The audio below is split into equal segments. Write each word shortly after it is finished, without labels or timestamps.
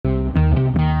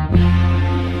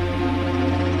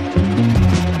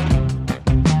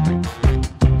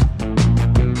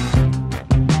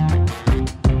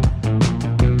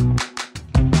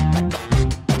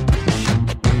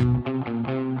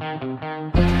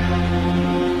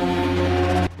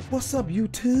What's up,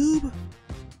 YouTube?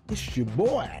 It's your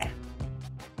boy,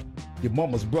 your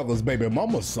mama's brother's baby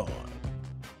mama's son.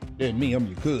 And me, I'm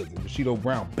your cousin,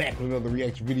 BOSHIDOBROWN, back with another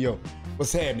reaction video.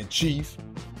 What's happening, Chief?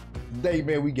 Today,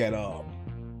 man, we got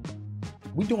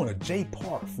we doing a J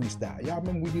Park freestyle. Y'all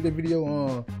remember we did a video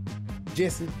on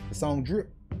Jesse, the song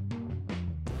Drip?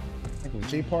 I think it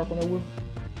was J Park on that with him.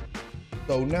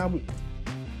 So now we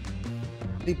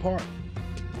J Park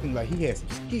seemed like he had some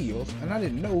skills, and I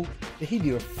didn't know that he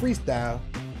did a freestyle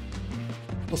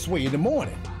for Sway in the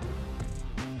Morning.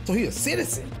 So he a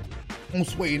citizen on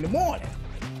Sway in the Morning.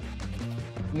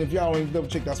 And if y'all ain't never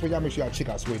checked out Sway, y'all make sure y'all check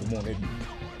out Sway in the Morning.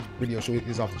 Video show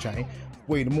is off the chain.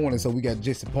 Sway in the Morning. So we got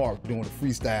Jesse Park doing the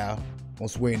freestyle on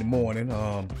Sway in the Morning.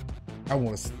 I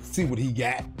want to see what he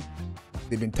got.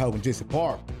 They've been talking Jesse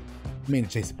Park. I mean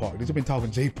Jesse Park. They've been talking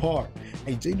J Park.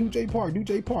 Hey, do J Park, do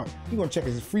J Park. We're gonna check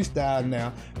his freestyle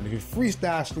now. And if he's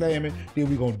freestyle slamming, then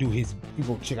we're gonna we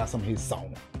gonna check out some of his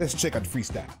songs. Let's check out the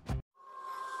freestyle.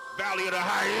 Valley of the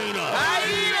Hyenas.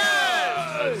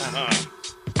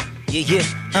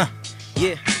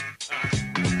 Yeah.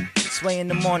 Sway in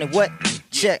the Morning, what?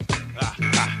 Check.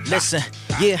 Listen,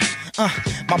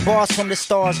 my bars from the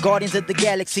stars, guardians of the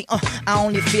galaxy. I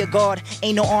only fear God,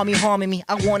 ain't no army harming me.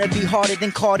 I wanna be harder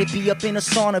than Cardi B, up in a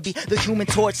sauna, be the Human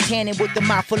Torch tanning with the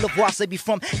mouth full of wasabi.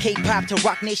 From K-pop to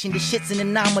Rock Nation, this shit's an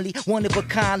anomaly. One of a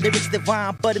kind, lyrics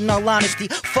divine, but in all honesty,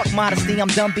 fuck modesty, I'm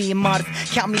done being modest.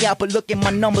 Count me out, but look at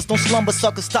my numbers, don't slumber,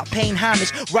 suckers, stop paying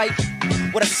homage, right?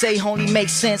 What I say only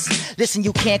makes sense. Listen,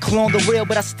 you can't clone the real,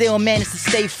 but I still manage to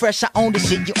stay fresh. I own the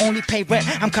shit, you only pay rent.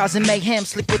 I'm causing mayhem,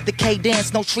 slip with the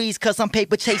K-dance. No trees, cause I'm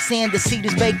paper chasing, the seat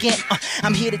is vacant.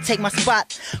 I'm here to take my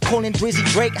spot, calling Drizzy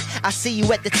Drake. I see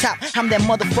you at the top, I'm that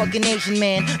motherfucking Asian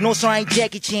man. No, sir, I ain't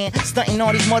Jackie Chan, stunting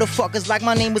all these motherfuckers like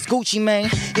my name was Gucci, man.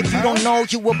 If you don't know,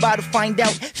 you about to find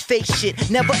out. Fake shit,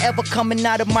 never ever coming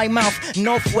out of my mouth.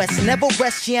 Northwest, never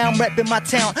rest, yeah, I'm repping my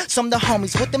town. Some of the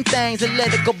homies with them things and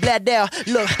let it go blad out.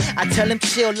 Look, I tell him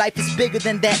chill, life is bigger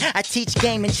than that. I teach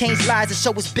game and change lives, the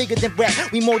show is bigger than rap.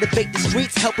 We motivate the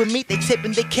streets, helping me, they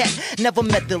tipping they cap. Never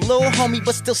met the little homie,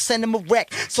 but still send him a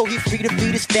wreck. So he free to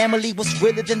feed his family, what's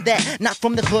realer than that? Not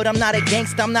from the hood, I'm not a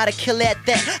gangster, I'm not a killer at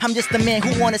that. I'm just a man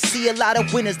who wanna see a lot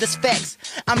of winners, that's facts.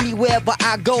 I'm me wherever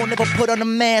I go, never put on a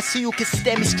mask, so you can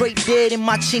stare me straight dead in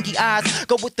my chinky eyes.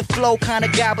 Go with the flow kind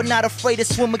of guy, but not afraid to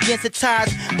swim against the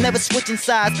tides. Never switching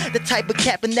sides, the type of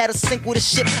captain that'll sink with a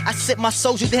ship. I sip my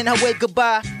soldier, then I wave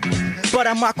goodbye. But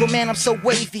I'm Aquaman, I'm so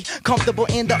wavy, comfortable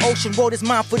in the ocean, road is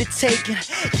mine for the taking.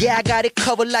 Yeah, I got it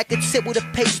covered like a tip with a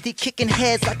pasty, kicking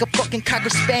heads like a fucking cocker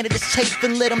spaniel that's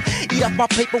chafing. Let them eat off my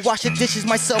paper, wash the dishes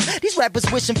myself. These rappers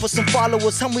wishing for some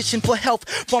followers, I'm wishing for health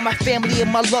for my family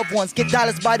and my loved ones. Get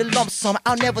dollars by the lump sum,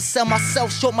 I'll never sell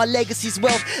myself short, my legacy's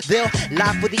wealth. They'll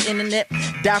lie for the internet,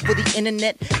 die for the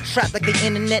internet, trapped like the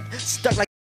internet, stuck like.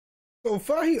 So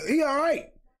far, he all right.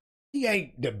 He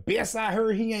ain't the best I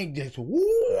heard. He ain't just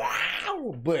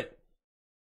wow, but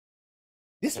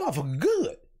this motherfucker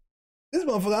good. This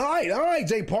motherfucker all right,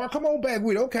 J Park, come on back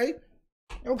with it, okay.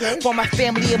 For my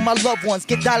family and my loved ones,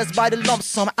 get dollars by the lump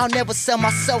sum. I'll never sell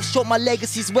myself short, my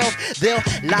legacy's wealth. They'll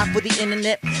lie for the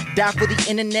internet, die for the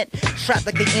internet, trapped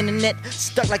like the internet,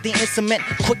 stuck like the instrument.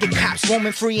 Crooked cops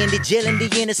roaming free and they jailing the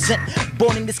innocent.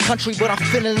 Born in this country, but I'm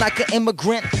feeling like an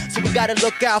immigrant. So we gotta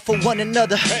look out for one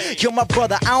another. You're my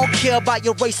brother, I don't care about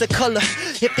your race or color.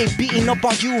 If they beating up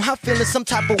on you, I'm feeling some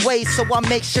type of way. So I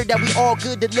make sure that we all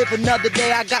good to live another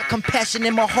day. I got compassion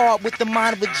in my heart with the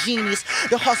mind of a genius.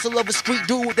 The hustle of a street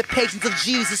dude with the patience of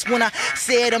Jesus. When I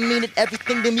say it, I mean it,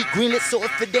 everything to me greenlit. So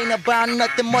if it ain't about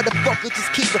nothing, motherfucker,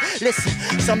 just keep it. Listen,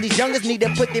 some of these youngers need to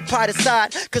put their pride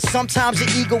aside, cause sometimes your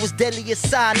ego is deadly as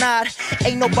cyanide.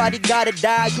 Ain't nobody gotta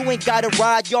die, you ain't gotta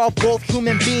ride. Y'all both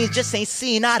human beings, just ain't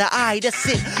seeing eye to eye, that's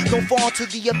it. Don't fall into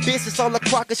the abyss, it's all a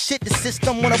crock of shit. The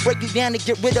system wanna break you down to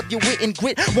get rid of your wit and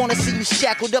grit. Wanna see you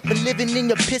shackled up and living in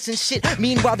your piss and shit.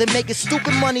 Meanwhile they're making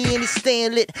stupid money and it's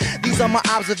staying lit. These are my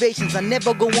observations, I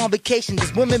never go on vacation.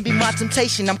 This women be my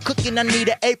temptation, I'm cooking, I need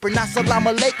an apron.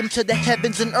 Assalamu alaikum to the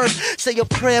heavens and earth. Say a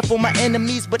prayer for my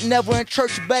enemies, but never in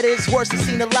church. Better is worse, I've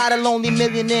seen a lot of lonely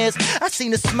millionaires. I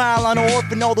seen a smile on an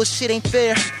orphan, all this shit ain't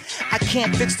fair. I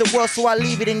can't fix the world, so I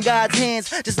leave it in God's hands.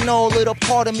 Just know a little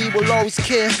part of me will always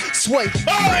care. Sway.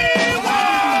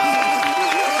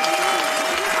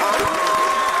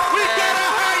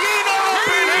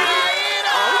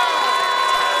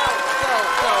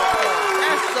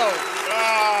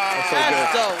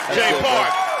 J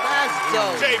Park. That's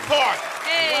dope. J Park.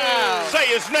 Hey. Wow. Say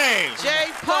his name. J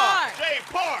Park. J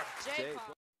Park.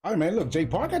 All right, man, look, J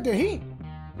Park got the heat.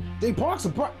 J Park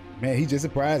surprised. Man, he just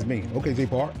surprised me. Okay, J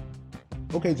Park.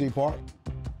 Okay, J Park.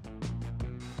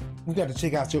 We got to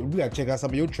check out some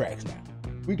of your tracks now.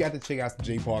 We got to check out some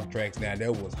J Park tracks now.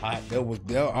 That was hot.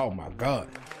 Oh my God.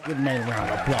 Give the man a round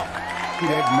of applause. Give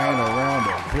that man a round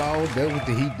of applause. That was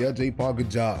the heat. That J Park, good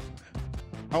job.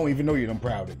 I don't even know you and I'm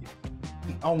proud of you.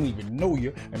 I don't even know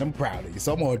you and I'm proud of you.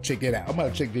 So I'm gonna check it out. I'm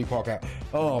gonna check J Park out.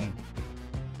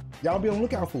 Y'all be on the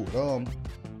lookout for it.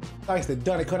 Thanks to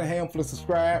Donnie Cunningham for the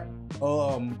subscribe.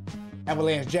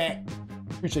 Avalanche Jack.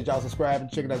 Appreciate y'all subscribing,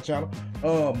 checking out the channel.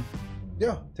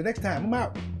 Yeah, till next time, I'm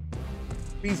out.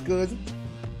 Peace, cousin.